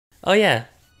Oh yeah.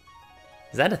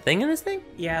 Is that a thing in this thing?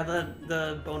 Yeah,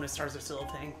 the bonus stars are still a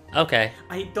thing. Okay.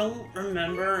 I don't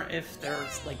remember if they're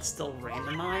like still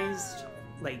randomized.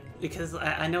 Like, because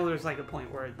I know there's like a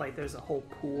point where like there's a whole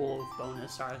pool of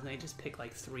bonus stars and they just pick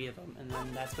like 3 of them and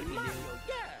then that's what you do.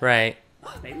 Right.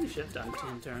 Maybe we should have done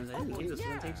 10 turns. I didn't think this was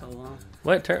gonna take so long.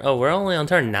 What turn? Oh, we're only on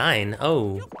turn 9.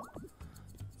 Oh.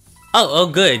 Oh,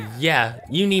 good. Yeah,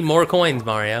 you need more coins,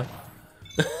 Mario.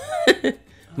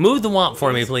 Move the womp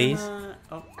for me, please.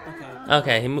 Oh,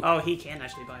 okay. Okay. Oh, he can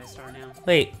actually buy a star now.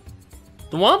 Wait.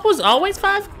 The womp was always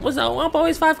 5? Was the womp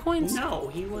always 5 coins? No,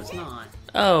 he was not.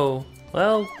 Oh,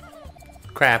 well,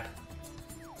 crap.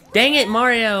 Dang it,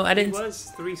 Mario! I didn't. It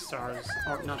was 3 stars,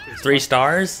 or not 3 stars. 3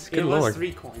 stars? Good it lord. was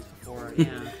 3 coins before.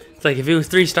 Yeah. It's like if it was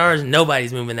 3 stars,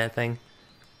 nobody's moving that thing.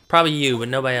 Probably you, but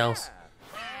nobody else.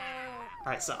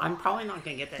 Alright, so I'm probably not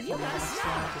gonna get that next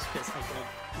star just because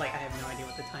I have no idea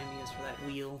what the timing is for that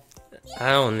wheel. I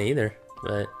don't either,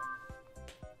 but.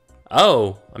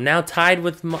 Oh, I'm now tied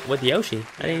with Yoshi.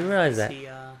 I didn't even realize that. He,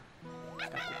 got the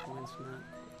coins from that.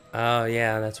 Oh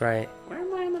yeah, that's right. Where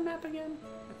am I on the map again?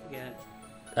 I forget.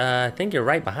 I think you're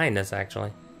right behind us,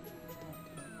 actually.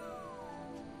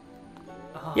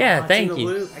 Oh, Yeah, it's thank in the you.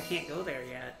 loop. I can't go there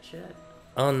yet. Shit.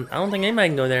 I don't think anybody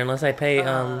can go there unless I pay.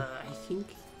 I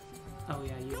think. Oh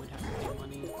yeah, you would have to pay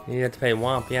money. You have to pay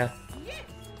Womp, yeah.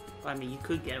 I mean, you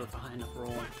could get it with a high enough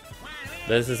roll.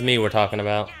 This is me we're talking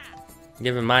about.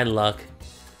 Given my luck.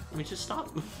 I mean, just stop.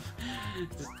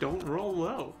 Just don't roll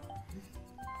low.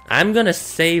 I'm gonna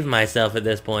save myself at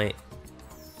this point.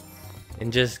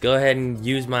 And just go ahead and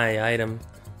use my item.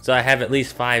 So I have at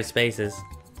least 5 spaces.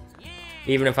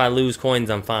 Even if I lose coins,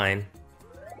 I'm fine.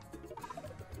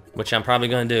 Which I'm probably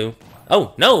gonna do.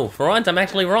 Oh, no! For once, I'm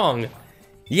actually wrong.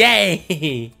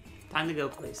 Yay! Time to go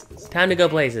places. Time to go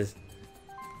places.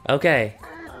 Okay.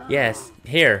 Yes.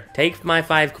 Here, take my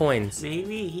 5 coins.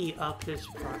 Maybe he upped his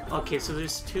price. Okay, so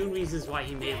there's 2 reasons why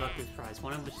he may have upped his price.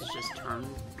 One of which is just turn,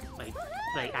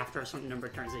 like after a certain number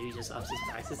of turns that he just ups his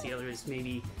prices. The other is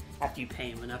maybe after you pay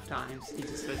him enough times, he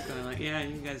just starts going like, yeah,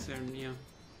 you guys are, you know.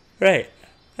 Right.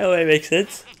 That way makes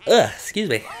sense. Ugh, excuse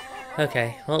me.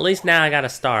 Okay, well at least now I got a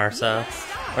star, so.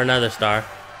 Or another star.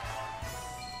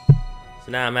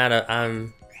 So now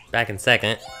I'm back in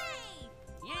second.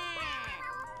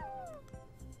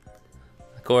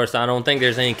 Of course, I don't think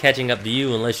there's any catching up to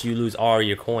you unless you lose all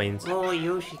your coins. Well,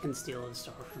 Yoshi can steal a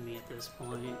star from me at this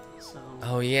point, so.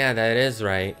 Oh yeah, that is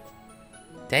right.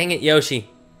 Dang it, Yoshi.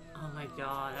 Oh my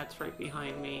god, that's right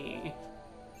behind me.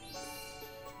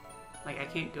 Like, I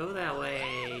can't go that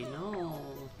way, no.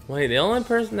 Wait, the only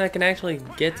person that can actually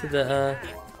get to the,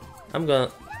 I'm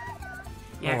gonna...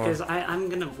 Yeah, because I'm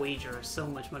gonna wager so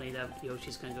much money that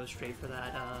Yoshi's gonna go straight for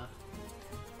that,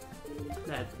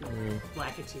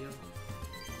 Lakitu.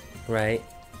 Right.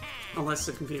 Unless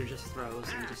the computer just throws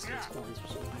and just takes coins or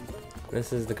something.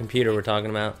 This is the computer we're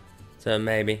talking about, so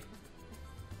maybe.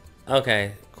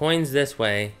 Okay, coins this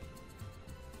way.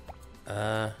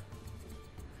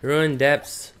 Ruined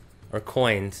depths or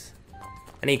coins?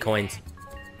 I need coins.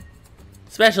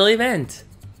 Special event!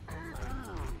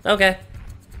 Okay.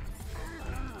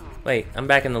 Wait, I'm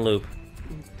back in the loop.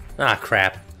 Ah,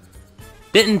 crap.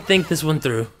 Didn't think this one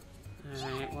through.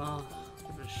 Alright, well,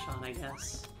 give it a shot, I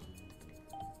guess.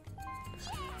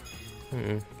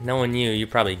 Knowing you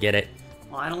probably get it.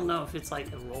 Well, I don't know if it's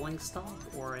like a rolling stop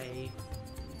or a...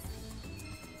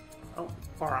 Oh,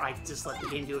 or I just let the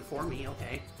game do it for me,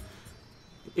 okay.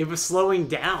 It was slowing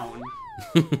down.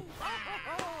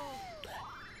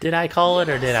 Did I call it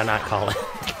or did I not call it?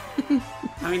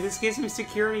 I mean, this gives me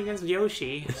security against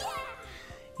Yoshi.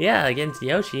 Yeah, against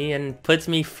Yoshi, and puts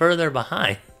me further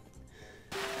behind.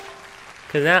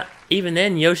 Because now, even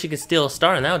then, Yoshi could steal a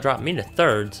star, and that'll drop me to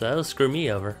 3rd, so that'll screw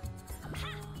me over.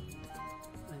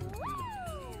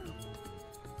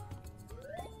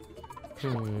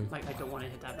 Like, I don't want to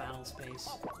hit that battle space.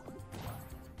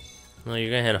 Well,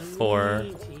 you're gonna hit a 4.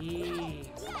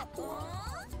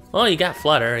 Well, you got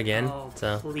Flutter again, Oh,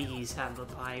 so... please have the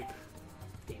pipe.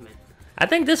 Damn it. I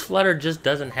think this Flutter just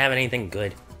doesn't have anything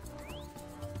good.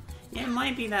 Yeah, it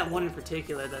might be that one in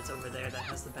particular that's over there that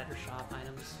has the better shop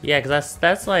items. Yeah, because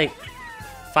that's like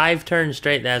 5 turns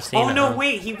straight that I've seen. Oh, no,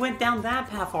 wait, he went down that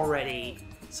path already.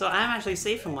 So I'm actually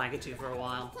safe from Lakitu for a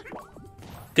while.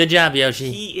 Good job,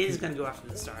 Yoshi. He is gonna go after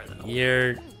the star, though.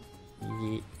 You're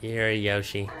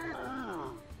Yoshi.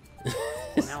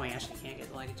 Well, now he actually can't get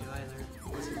the Lakitu either.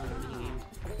 Unless he's another minigame.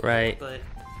 Right. But,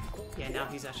 yeah, now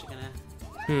he's actually gonna...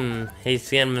 He's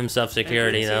giving himself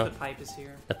security, though. The pipe is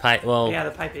here. The pipe, well... Yeah,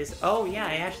 the pipe is... Oh, yeah,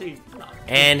 I actually...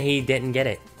 And he didn't get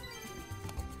it.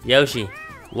 Yoshi,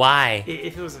 why?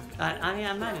 If it was... I mean,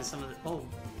 I'm not in some of the... Oh.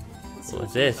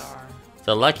 What's this? It's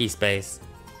a lucky space.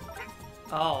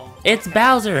 Oh. It's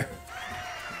Bowser!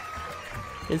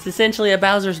 It's essentially a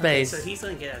Bowser Okay, space. so he's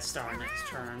gonna get a star next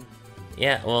turn.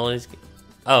 Yeah, well, he's...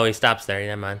 Oh, he stops there.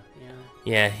 Never mind. Yeah.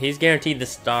 Yeah, he's guaranteed the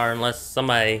star unless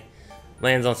somebody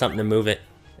lands on something to move it.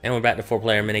 And we're back to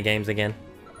 4-player minigames again.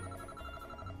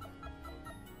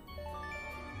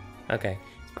 Okay.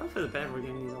 It's probably for the better we're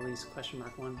getting all these question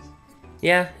mark ones.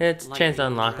 Yeah, it's a Like chance to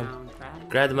moving unlock them. around,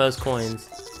 Grab the most coins.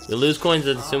 You lose coins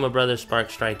if the Sumo Brothers Spark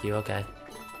strike you. Okay.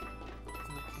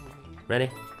 Ready?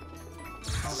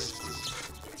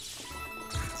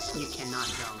 You cannot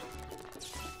jump.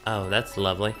 Oh, that's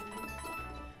lovely.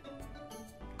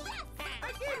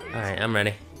 Alright, I'm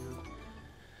ready.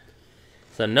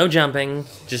 So no jumping,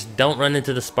 just don't run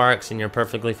into the sparks and you're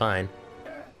perfectly fine.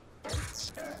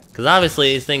 Because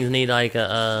obviously these things need like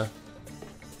a,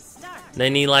 they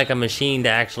need like a machine to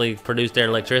actually produce their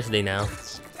electricity now.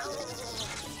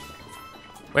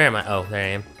 Where am I? Oh, there I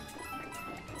am.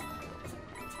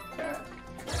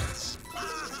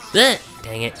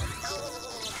 Dang it.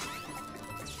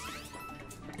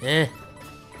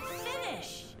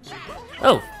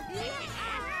 Oh!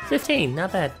 15,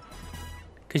 not bad.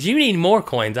 Because you need more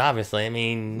coins, obviously. I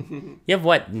mean, you have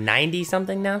what, 90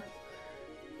 something now?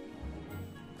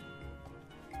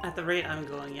 At the rate I'm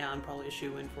going, yeah, I'm probably a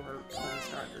shoe-in for one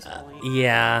star at this point.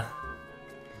 Yeah.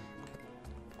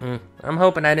 I'm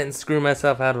hoping I didn't screw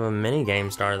myself out of a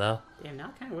mini-game star, though. Damn,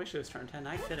 now I kind of wish it was turn 10.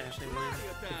 I could actually win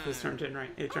if it was turn 10 right.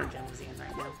 If turn 10 was the end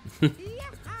right now.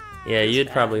 Yeah, you'd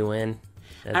probably win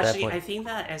at that Actually, point. I think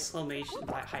that exclamation,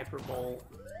 that hyperbole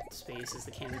space is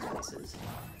the cannon spaces.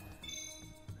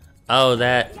 Oh,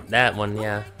 that one,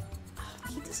 yeah.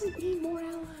 He doesn't need more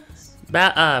allies.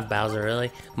 Bowser,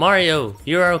 really? Mario,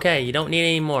 you're okay. You don't need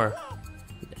any more.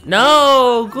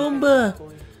 No, Goomba!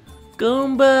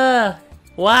 Goomba!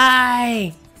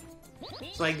 Why?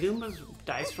 So, like, Goomba's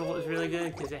dice roll is really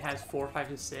good because it has 4, 5,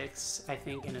 and 6, I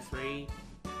think, and a 3.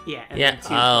 Yeah. And Yeah. then 2 Oh,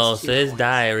 plus 2 so his points.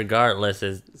 die, regardless,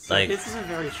 is So like this isn't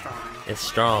very strong. it's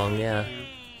strong. Yeah.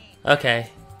 Yeah. Okay.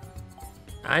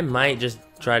 I might just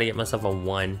try to get myself a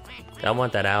 1. I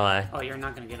want that ally. Oh, you're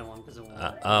not gonna get a 1 because of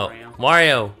Oh,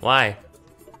 Mario, why?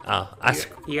 Oh,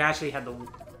 You actually had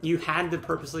you had to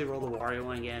purposely roll the Wario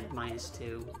one again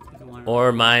 -2. If you wanted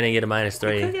or mine and get a You could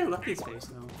 -3. get lucky space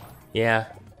though. Yeah.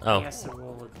 He Oh, has to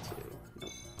roll a 2.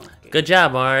 Nope. Okay. good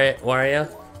job, Wario.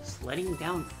 Just letting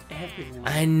down everyone.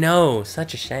 I know,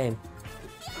 such a shame.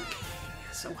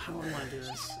 So how do I want to do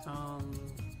this?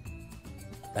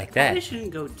 Like Probably that.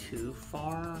 shouldn't go too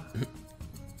far. I'm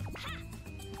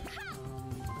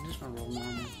just gonna roll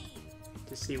normal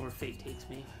to see where fate takes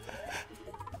me.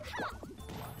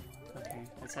 Okay,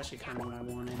 that's actually kind of what I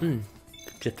wanted.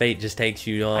 Fate just takes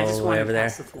you all I just the way wanted over to there.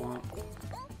 pass the flump.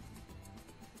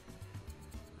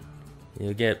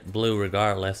 You'll get blue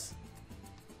regardless.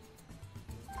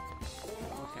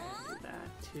 Okay, do that.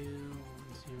 2,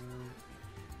 1, 0.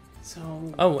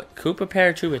 So. Oh, what? Koopa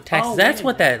paratrooper attacks. Oh, That's wait a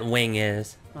what that wing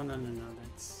is. Oh, no.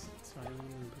 That's. Sorry,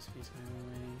 space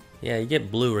highway. Yeah, you get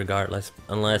blue regardless,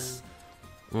 unless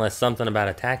something about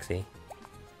a taxi.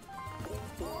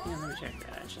 Yeah, let me check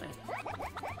that actually.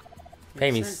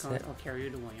 Pay me I'll carry you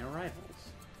to one of your rivals.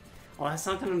 Well, that's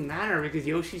not gonna matter because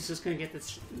Yoshi's just gonna get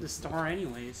the star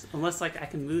anyways, unless like I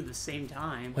can move the same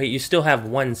time. Wait, you still have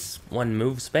one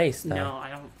move space though. No, I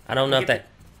don't. I don't know if that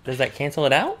does that cancel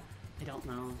it out. I don't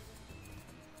know.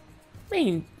 I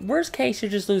mean, worst case,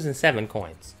 you're just losing 7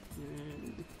 coins,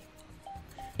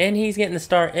 and he's getting the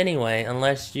star anyway,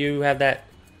 unless you have that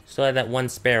still have that one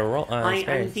spare roll.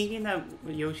 I'm thinking that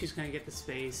Yoshi's gonna get the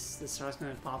space. The star's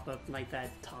gonna pop up like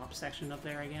that top section up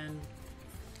there again,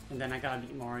 and then I gotta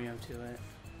beat Mario to it.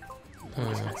 I'm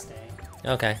just gonna stay.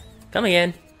 Okay, come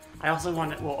again. I also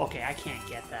want to. Well, okay, I can't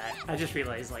get that. I just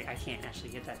realized like I can't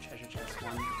actually get that treasure chest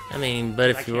one. I mean, but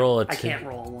if you roll a 2, I can't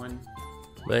roll 1.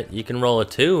 but you can roll a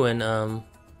 2 and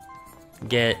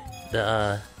get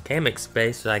the Kamek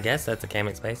space. So I guess that's a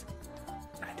Kamek space.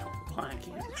 I don't want to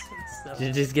get space though.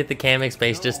 You just get the Kamek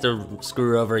space just to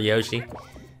screw over Yoshi.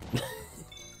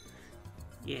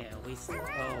 Yeah, we still.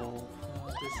 Oh,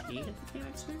 does he get the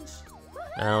Kamek space?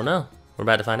 I don't know. We're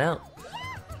about to find out.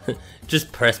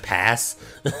 Just press pass.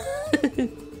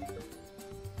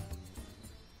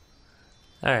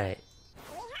 Alright.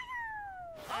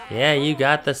 Yeah, you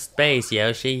got the space,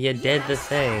 Yoshi. You did the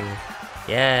thing.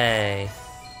 Yay.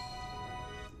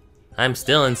 I'm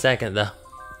still in second, though.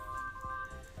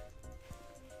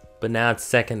 But now it's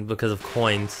second because of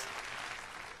coins.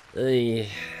 Ugh.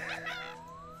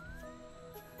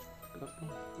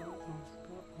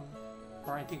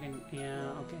 Or I think,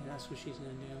 yeah, okay, that's what she's gonna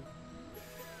do.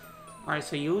 Alright,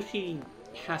 so Yoshi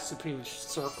has to pretty much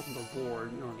circle the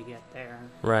board in order to get there.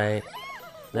 Right.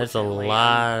 There's a Fortunately,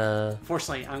 lot of...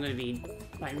 Fortunately,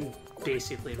 I'm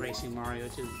basically racing Mario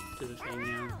to the thing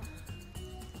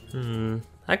now.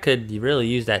 I could really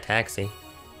use that taxi.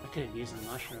 I could have used a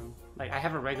mushroom. Like, I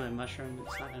have a regular mushroom,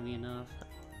 it's not gonna be enough.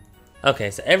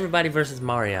 Okay, so everybody versus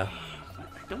Mario.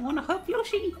 I don't want to help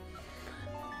Yoshi!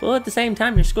 Well, at the same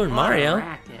time, you're scoring Mario.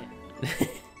 Racket.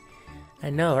 I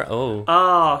know. Oh.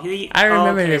 Oh, I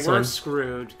remember okay, this we're one.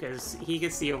 screwed, because he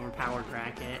gets the overpowered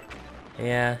racket.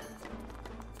 Yeah.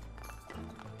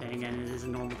 Then again, it is a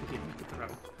normal computer to throw.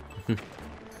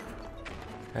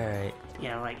 Alright.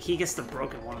 Yeah, like, he gets the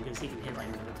broken one, because he can hit, like,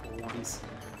 multiple ones.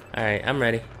 Alright, I'm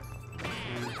ready.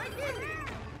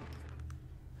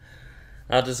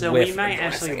 And I'll just so whiff we might for a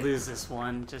actually second. lose this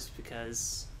one, just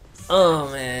because...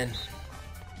 Oh, man.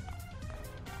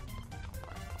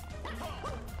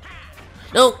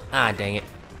 No! Ah, dang it.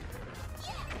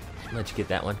 I'll let you get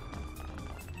that one.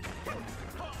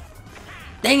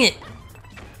 Dang it!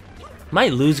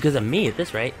 Might lose because of me at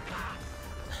this rate.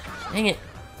 Dang it.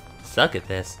 Suck at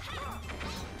this.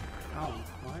 Oh,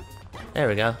 what? There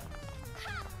we go.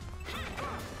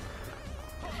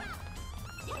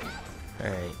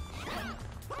 Alright.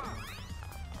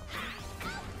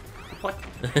 What?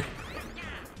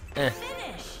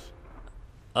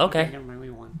 Okay. Never mind, we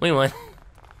won. We won.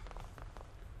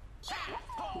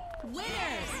 Winners!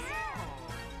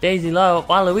 Daisy Low,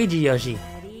 Waluigi Yoshi.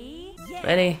 Ready?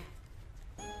 Ready?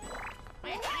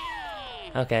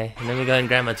 Okay, and let me go ahead and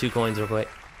grab my 2 coins real quick.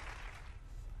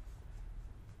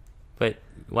 But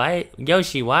why,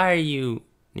 Yoshi? Why are you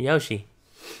Yoshi?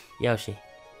 Yoshi.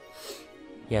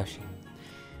 Yoshi.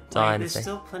 That's all I had to There's say.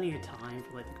 still plenty of time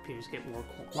for like the computers to get more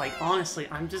cool. Like honestly,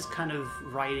 I'm just kind of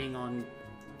riding on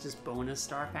just bonus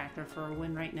star factor for a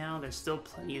win right now. There's still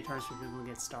plenty of turns for people to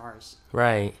get stars.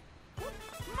 Right.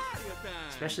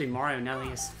 Especially Mario now that he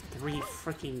has 3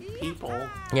 freaking people.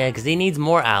 Yeah, because he needs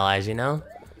more allies, you know?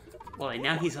 Well, like,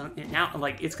 now he's on. Now,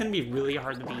 like, it's gonna be really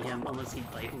hard to beat him unless he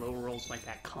like low rolls like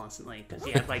that constantly. Because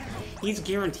yeah, like he's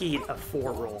guaranteed a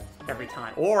 4 roll every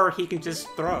time, or he can just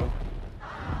throw.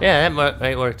 Yeah, that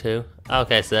might work too.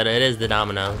 Okay, so it is the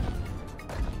domino.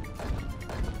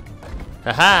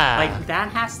 Haha! Like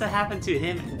that has to happen to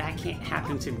him. And that can't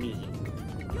happen to me.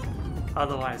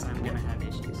 Otherwise, I'm gonna have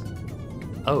issues.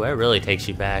 Oh, it really takes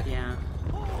you back. Yeah.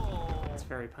 It's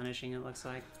very punishing, it looks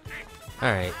like.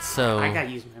 Alright, so... I gotta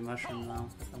use my mushroom though,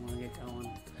 if I wanna get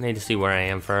going. I need to see where I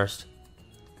am first.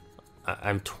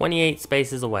 I'm 28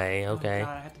 spaces away, okay. Oh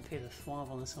god, I have to pay the swab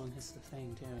unless someone hits the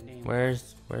thing too. Damn.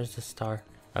 Where's the star?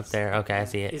 Up there, okay, I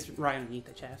see it. It's right underneath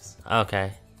the chest.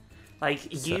 Okay.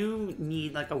 Like, you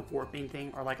need like a warping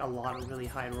thing or like a lot of really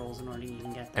high rolls in order to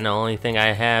even get And there. the only thing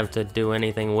I have to do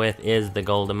anything with is the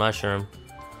golden mushroom.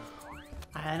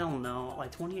 I don't know,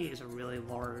 like 28 is a really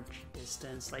large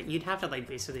distance. Like, you'd have to like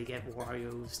basically get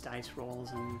Wario's dice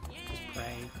rolls and just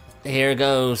pray. Here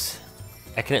goes.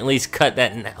 I can at least cut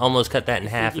that in, almost cut that in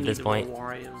half You at need this to point. roll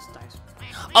Wario's dice.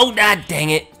 Oh, god dang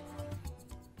it!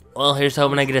 Well, here's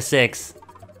hoping I get a 6.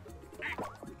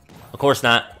 Of course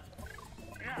not.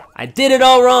 I did it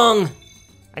all wrong!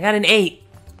 I got an 8.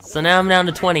 So now I'm down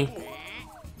to 20.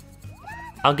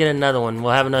 I'll get another one.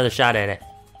 We'll have another shot at it.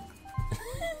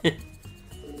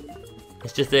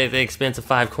 It's just at the expense of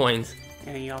 5 coins.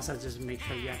 And then you also have to just make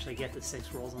sure you actually get the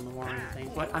 6 rolls on the Wario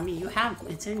thing. But, I mean, you have,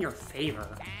 it's in your favor.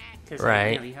 Because,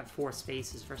 Right. you know, you have 4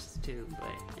 spaces versus 2, but,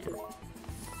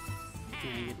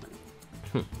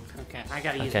 yeah. Okay, I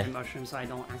gotta use Okay. my mushroom so I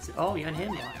don't accidentally. Oh, you had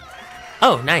him.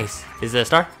 Oh, nice. Is it a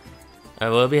star?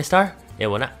 Will it be a star? It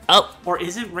will not. Oh! Or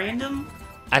is it random?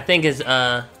 I think it's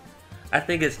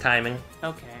timing.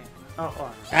 Okay. Oh,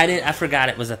 oh. I forgot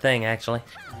it was a thing, actually.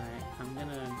 Alright, I'm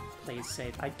gonna play it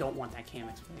safe. I don't want that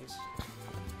Kamek space.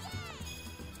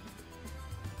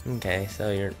 Okay,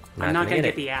 so you're not I'm not gonna get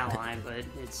get it. the ally, but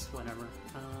it's whatever.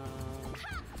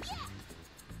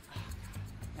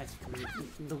 That's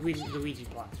really, Luigi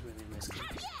block is really risky.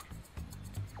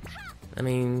 I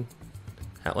mean,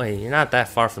 wait, you're not that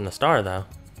far from the star, though.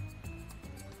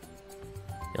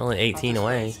 You're only 18 I'll just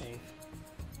play away. it safe.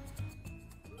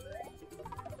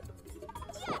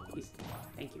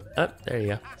 Thank you. Oh, there you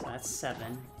go. So that's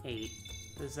 7, 8.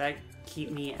 Does that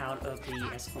keep me out of the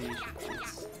exclamation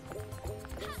points?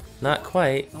 Not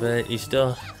quite, but you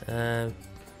still, but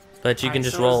you can Alright,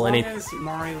 just so roll any. As long as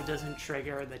Mario doesn't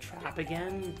trigger the trap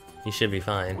again, You should be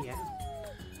fine. yeah.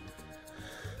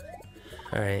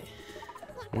 All right.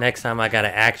 Next time I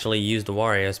gotta actually use the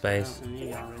Wario space. Oh, and you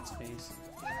got red space.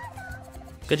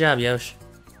 Good job, Yosh.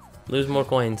 Lose more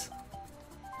coins.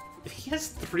 He has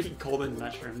 3 golden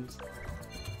mushrooms.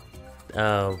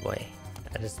 Oh boy.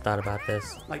 I just thought about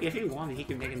this. Like, if he wanted, he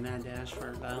could make a mad dash for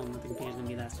it, but I don't think he's gonna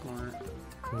be that smart.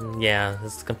 Yeah,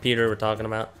 this is the computer we're talking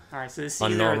about. Alright, so this is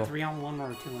On either normal. a 3-on-1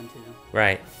 or a 2-on-2.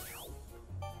 Right.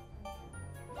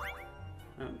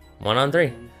 Oh,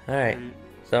 1-on-3. Alright.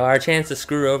 So our chance to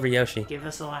screw over Yoshi. give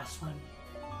us the last one.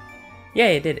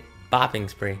 Yeah, you did it. Bopping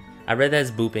spree. I read that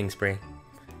as booping spree.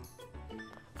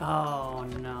 Oh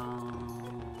no,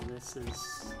 this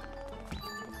is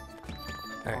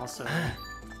All right. also.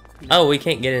 Oh, we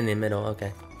can't get in the middle.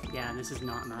 Okay. Yeah, this is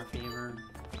not in our favor.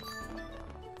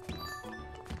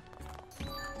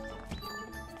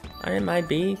 It might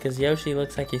be, because Yoshi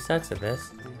looks like he sucks at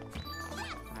this.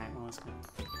 Alright, well, let's go.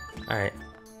 Alright.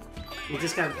 We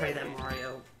just gotta pray that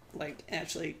Mario, like,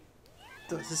 actually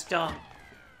does his job.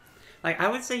 Like, I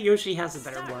would say Yoshi has a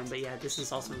better one, but yeah, this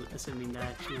is also assuming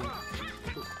that, you know.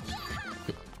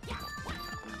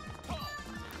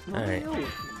 Alright. Mario.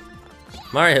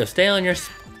 Mario, stay on your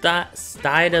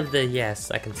side of the...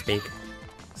 Yes, I can speak.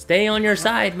 Stay on your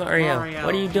side, Mario.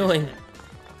 What are you doing?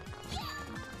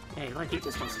 Hey, like, he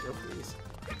just wants to go for these.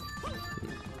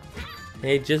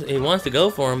 He wants to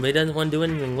go for him, but he doesn't want to do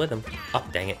anything with him. Oh,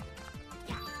 dang it.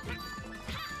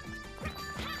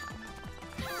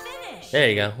 There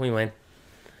you go, we win.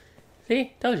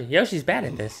 See? Told you, Yoshi's bad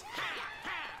at this.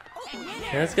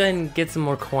 Now let's go ahead and get some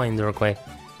more coins real quick.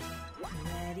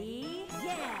 Ready?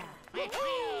 Yeah.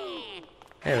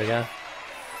 There we go.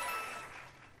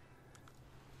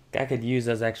 I could use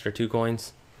those extra 2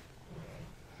 coins.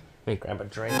 Let me grab a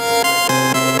drink.